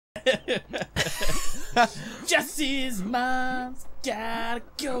Jesse's mom's got it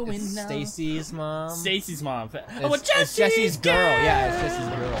going now. Stacy's mom. Stacy's mom. It's Jesse's girl. Yeah, it's Jesse's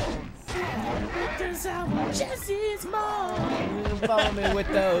girl. Jesse's mom. Follow me with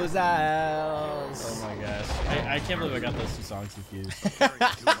those eyes. Oh my gosh. I can't believe I got those two songs confused.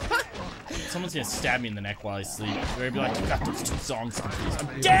 Someone's gonna stab me in the neck while I sleep. They're gonna be like, you got those two songs confused.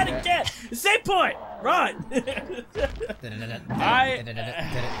 I'm dead again! Same point! Run! I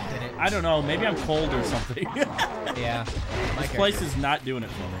don't know, maybe I'm cold or something. Yeah. This place is not doing it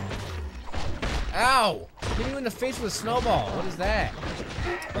for me. Ow! Hit you in the face with a snowball. What is that?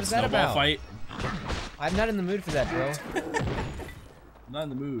 What is that about? Fight? I'm not in the mood for that, bro. I'm not in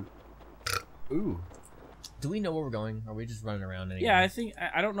the mood. Ooh. Do we know where we're going? Or are we just running around anyway? Yeah, I think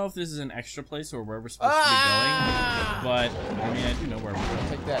I don't know if this is an extra place or where we're supposed to be going, but I mean I do know where we're going.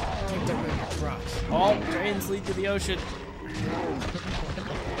 Take that. Take that rocks. All trains lead to the ocean.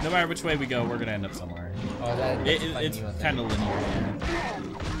 No matter which way we go, we're gonna end up somewhere. Oh, it's kind of linear.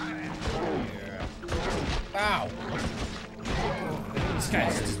 Ow! This guy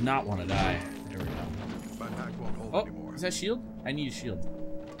does not want to die. There we go. Oh, is that shield? I need a shield.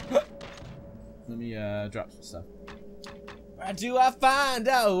 Let me drop some stuff. Where do I find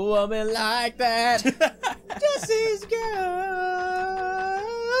a woman like that? Jesse's girl.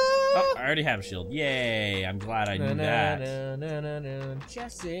 Oh, I already have a shield. Yay! I'm glad I knew that.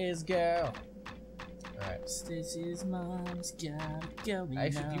 Jesse's girl. Alright. Stacy's mom's got going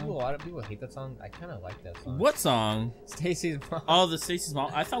Actually, a lot of people hate that song. I kind of like that song. What song? Stacy's mom. Oh, the Stacy's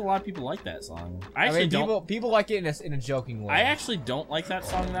mom. I thought a lot of people like that song. I mean, people like it in a joking way. I actually don't like that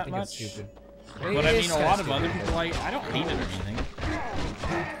song that much. It's stupid. But I mean, a lot of other people like. I don't hate it or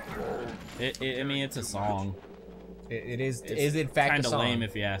anything. I mean, it's a song. It is in fact a song. Kind of lame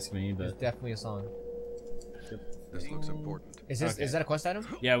if you ask me, but it's definitely a song. This looks important. Is that a quest item?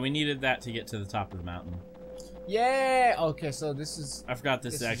 Yeah, we needed that to get to the top of the mountain. Yeah. Okay, so this is. I forgot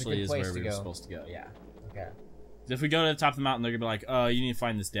this actually is where we were supposed to go. Yeah. Okay. If we go to the top of the mountain, they're gonna be like, "Oh, you need to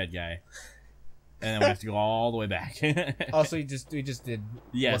find this dead guy," and then we have to go all the way back. Oh, so we just did.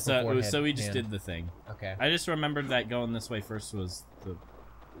 Yeah. So we just did the thing. Okay. I just remembered that going this way first was the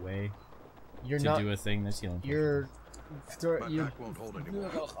way to do a thing. There's healing. Your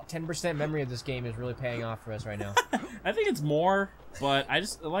 10% memory of this game is really paying off for us right now. I think it's more, but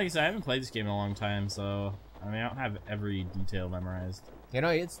like I said, I haven't played this game in a long time, so I mean I don't have every detail memorized. You know,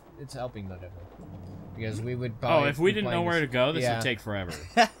 it's helping though, definitely. Because we would probably if we didn't know where to go, this would take forever.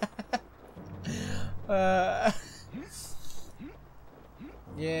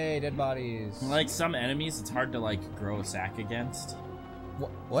 Yay, dead bodies. Like some enemies, it's hard to like grow a sack against.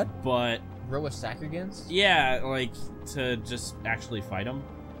 What? But grow a sack against? Yeah, like to just actually fight them.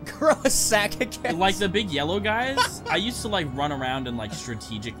 Grow a sack against? Like the big yellow guys, I used to like run around and like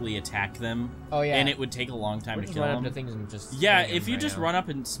strategically attack them. Oh yeah. And it would take a long time to kill them. Run up to things and just if you just run up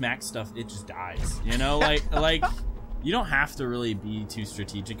and smack stuff, it just dies. You know, like you don't have to really be too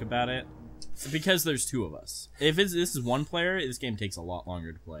strategic about it. Because there's two of us. If this is one player, this game takes a lot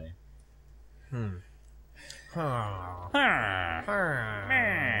longer to play.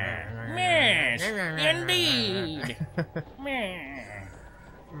 Indeed.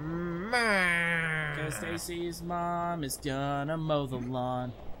 Because Stacy's mom is gonna mow the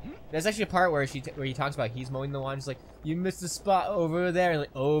lawn. There's actually a part where he talks about he's mowing the lawn. She's like, "You missed the spot over there."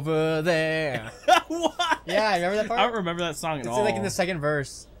 Like, over there. What? Yeah, remember that part? I don't remember that song at all. It's like in the second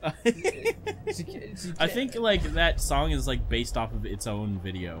verse. I think like that song is like based off of its own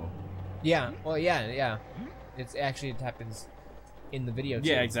video. Yeah. Well, yeah. It happens in the video too.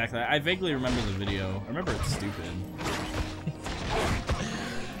 Yeah, exactly. I vaguely remember the video. I remember it's stupid.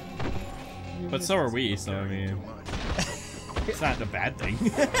 But so are we, so I mean, it's not a bad thing.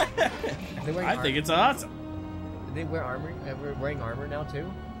 I think it's awesome. Do they wear armor? We're wearing armor now too?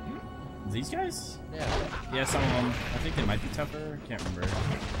 These guys? Yeah. Yeah, some of them. I think they might be tougher. Can't remember.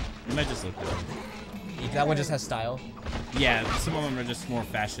 They might just look good. That one just has style. Yeah, some of them are just more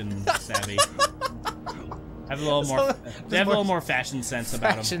fashion savvy. Have a little more. They have a little more fashion sense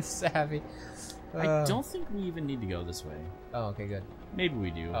about them. Fashion savvy. I don't think we even need to go this way. Oh, okay, good. Maybe we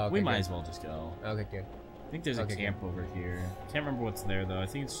do. Oh, okay, we might as well just go. Okay, good. I think there's a camp over here. Can't remember what's there though. I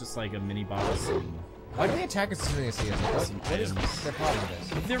think it's just like a mini boss. And why do they attack us as soon as they see us? What is their problem with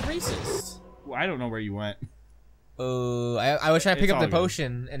this? They're racist. Well, I don't know where you went. Oh, I was trying to pick up the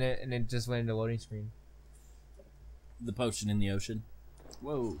potion and it just went into loading screen. The potion in the ocean.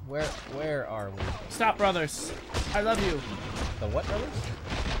 Whoa. Where are we? Stop, brothers. I love you. The what brothers?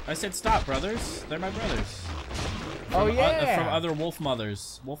 I said stop, brothers. They're my brothers. Oh yeah. From other Wolf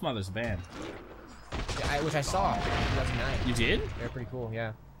Mothers. Wolf Mothers band. Which I saw in 2009. You did? They're pretty cool,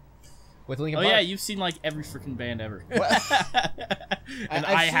 yeah. with Linkin Oh Park. yeah, you've seen like every freaking band ever. and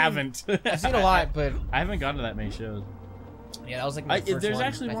I've seen- haven't. I've seen a lot, but I haven't gone to that many shows. yeah, that was like my first There's one,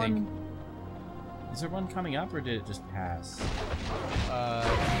 actually I one. think. Is there one coming up, or did it just pass?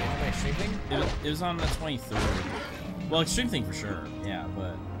 My Extreme thing? It was on the 23rd. Well, Extreme Thing for sure. Yeah,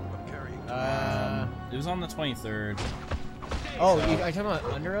 but it was on the 23rd. Oh, are you talking about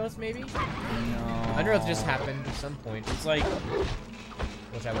Under Oath, maybe? No. Under Oath just happened at some point, It's like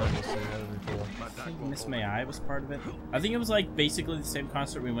which I wanted to see. That would be cool. I think Miss May I was part of it. I think it was like basically the same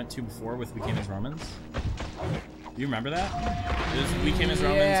concert we went to before with We Came as Romans. You remember that? It was We Came as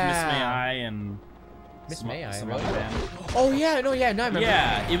Romans, Miss May I, and Miss May I, some really? other band. Oh yeah, no, I remember.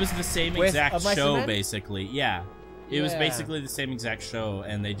 Yeah, it was the same With exact Of Mice and show, Men? basically. Yeah. It was Yeah. basically the same exact show,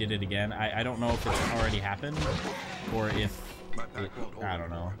 and they did it again. I don't know if it's already happened, or if I don't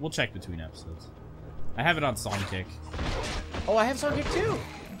know. We'll check between episodes. I have it on Songkick. Oh, I have Songkick too.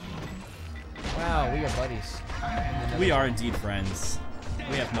 Wow, we are buddies. We are indeed friends.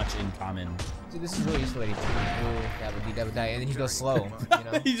 We have much in common. Dude, this is really useful. That would die, and then he goes slow. You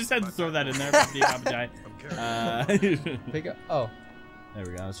know. You just had to throw that in there for the appetite. Pick up. Oh. There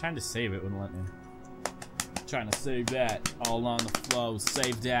we go. I was trying to save it, wouldn't let me. Trying to save that. All on the flow.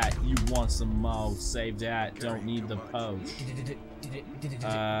 Save that. You want some more? Save that. Don't need the poach.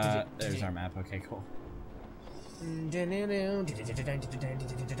 There's our map. Okay, cool.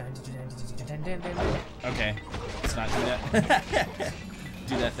 Okay. Let's not do that.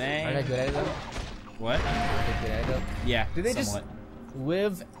 Do that thing. Are they good at it though? What? Are they good at it though? Yeah. Do they somewhat. just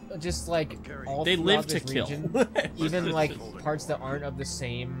live just like all They throughout live to this kill. region? Even like parts that aren't of the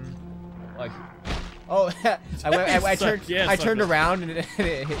same, like. Oh, I turned. Yeah, I turned around and it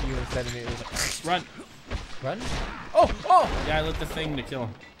hit you instead of me. It was like, Run. run. Oh. Yeah, I lit the thing to kill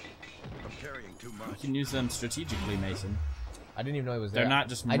him. I'm carrying too You much. can use them strategically, Mason. I didn't even know it was there. They're not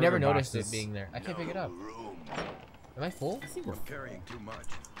just I never murder noticed boxes. it being there. I can't pick it up. Am I full? I think we're Carrying too much.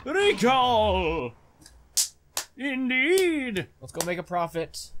 Recall! Indeed! Let's go make a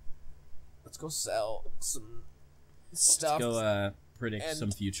profit. Let's go sell some stuff. Let's go predict And-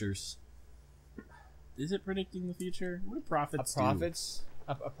 some futures. Is it predicting the future? What do a prophets profits.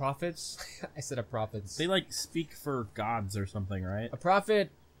 A profits. I said a profits. do? They like speak for gods or something, right? A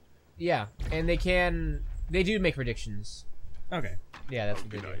profit. Yeah, and they do make predictions. Okay. Yeah, that's what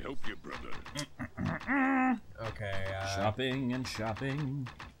they Can I do. help you, brother? Okay. Shopping and shopping.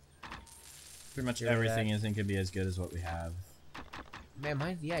 Pretty much Hear everything that? isn't gonna be as good as what we have. Man,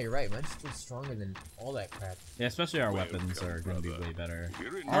 mine. Yeah, you're right. Mine's still stronger than all that crap. Yeah, especially our weapons are gonna be way better.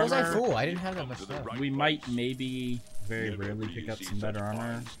 Here in How was I Armor- fool? I didn't have that much to the stuff. right We might place. maybe very rarely pick up some better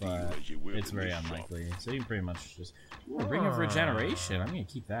armor, but as you will it's in very this shop. unlikely. So you can pretty much just ring of regeneration. I'm gonna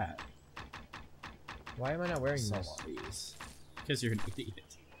keep that. Why am I not wearing Sell this? all these. Because you're an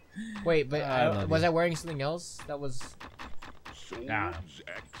idiot. Wait, but I love was you. I wearing something else? That was. Swords, Ah.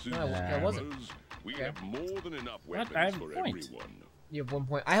 axes, No, I wasn't. hammers. We Okay. have more than enough What? weapons I have a for point. everyone. You have 1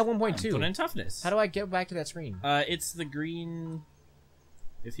 point. I have 1.2. Put in toughness. How do I get back to that screen? It's the green.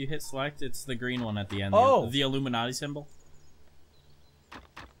 If you hit select, it's the green one at the end. Oh! The Illuminati symbol.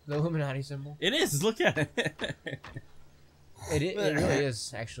 The Illuminati symbol. It is. Look at it. It really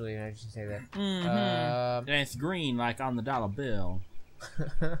is actually. I should say that. And it's green, like on the dollar bill.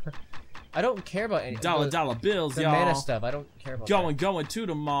 I don't care about any Dollar bills, the y'all. mana stuff. I don't care about Going to the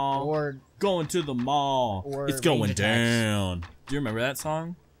that. mall. Or Going to the mall. or It's going range attacks. down. Do you remember that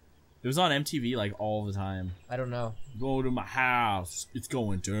song? It was on MTV like all the time. I don't know. Go to my house. It's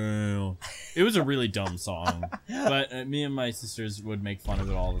going down. It was a really dumb song, but me and my sisters would make fun of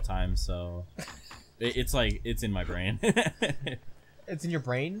it all the time. So it's like it's in my brain. It's in your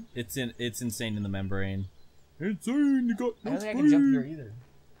brain. It's insane in the membrane. Insane. You got I no don't think I can jump brain. here either.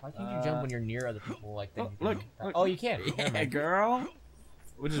 Why can't you jump when you're near other people like that? Oh, look. Oh, you can. Never Yeah, mind. girl.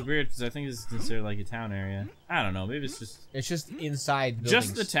 Which is weird because I think this is considered like a town area. I don't know. Maybe it's just It's just inside buildings.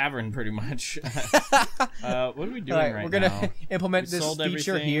 just the tavern, pretty much. What are we doing Alright, right we're gonna now? implement We this sold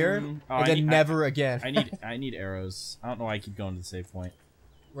feature everything. here, Oh, and then never again. I need arrows. I don't know why I keep going to the save point.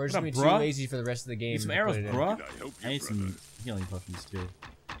 We're just What gonna up, be too bruh? lazy for the rest of the game. Need some to arrows, put it in. bruh. Can I help I you, need brother? some healing potions too.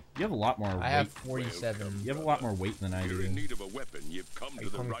 You have a lot more weight. I have 47. You have a lot more weight than I You're in do. need of a weapon. You've come Are to you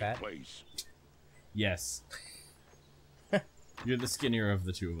the calling me right fat? place. Yes. You're the skinnier of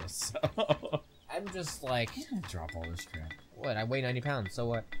the two of us. So. I'm just like, Drop all this crap. what? I weigh 90 pounds. So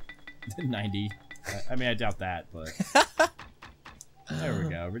what? 90. I mean, I doubt that, but there we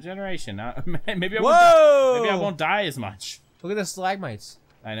go. Regeneration. Maybe I Whoa! won't. Maybe I won't die as much. Look at the stalagmites.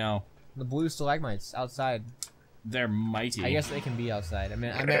 I know. The blue stalagmites outside. They're mighty. I guess they can be outside. I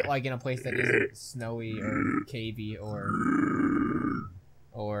meant like in a place that isn't snowy or cavey or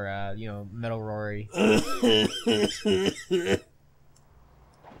you know, Metal Rory.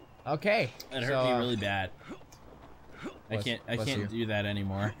 Okay. That hurt me really bad. I Bless can't you. do that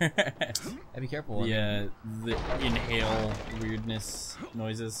anymore. Hey, be careful. Yeah, the inhale weirdness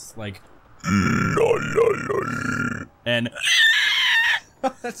noises like and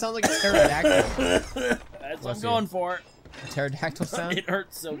That sounds like a pterodactyl. that's what Bless I'm you. going for. A pterodactyl sound? It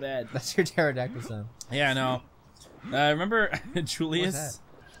hurts so bad. That's your pterodactyl sound. Yeah, no. Remember Julius? What's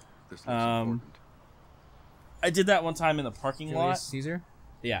This looks Um, important. I did that one time in the parking Julius lot. Caesar?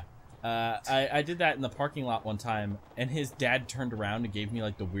 Yeah. I did that in the parking lot one time, and his dad turned around and gave me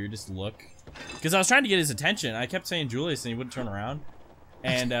like the weirdest look, because I was trying to get his attention. I kept saying Julius, and he wouldn't turn around,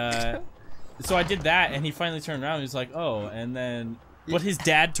 and so I did that, and he finally turned around. And he was like, "Oh," and then, but his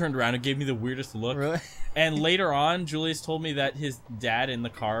dad turned around and gave me the weirdest look. Really? And later on, Julius told me that his dad in the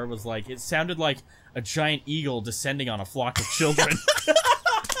car was like, it sounded like a giant eagle descending on a flock of children.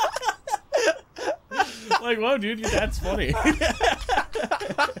 Like, whoa, dude, your dad's funny.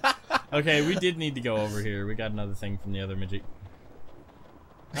 Okay, we did need to go over here. We got another thing from the other midget.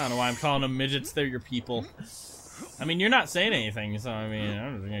 I don't know why I'm calling them midgets. They're your people. I mean, you're not saying anything, so I mean,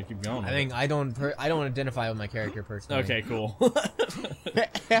 I'm just gonna keep going. I think I don't identify with my character personally. Okay, cool.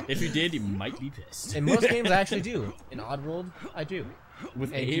 If you did, you might be pissed. In most games, I actually do. In Oddworld, I do. With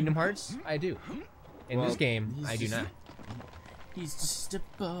In Abe, Kingdom Hearts, I do. In Well, this game, he's I do just- not. he's just a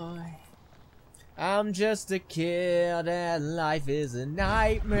boy. I'm just a kid and life is a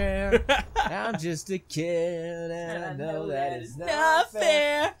nightmare. I'm just a kid and I know that it's not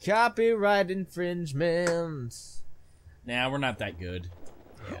fair. Copyright infringement. Nah, we're not that good.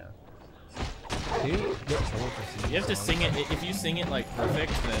 Yeah. Dude, get trolled for singing You have to songs. sing it. If you sing it like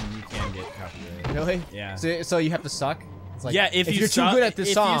perfect, then you can get copyrighted. Really? Yeah. So you have to suck? It's like, Yeah, if you're suck, too good at this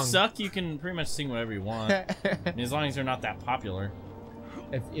if song. you suck, you can pretty much sing whatever you want, I mean, as long as you're not that popular.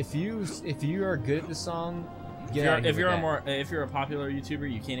 if you are good at the song, get out of If here you're with that. if you're a popular YouTuber,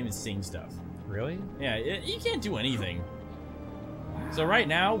 you can't even sing stuff. Really? Yeah, you can't do anything. So right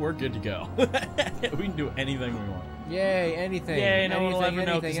now, we're good to go. We can do anything we want. Yay, anything. Yeah, no one will anything, ever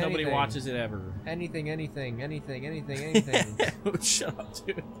know because anything, nobody anything. watches it ever. Anything. Shut up,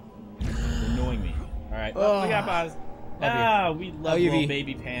 dude. You're annoying me. All right, well, we got pause. Love you. We love you, little V.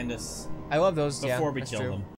 baby pandas I love those. before yeah, we that's kill true. them.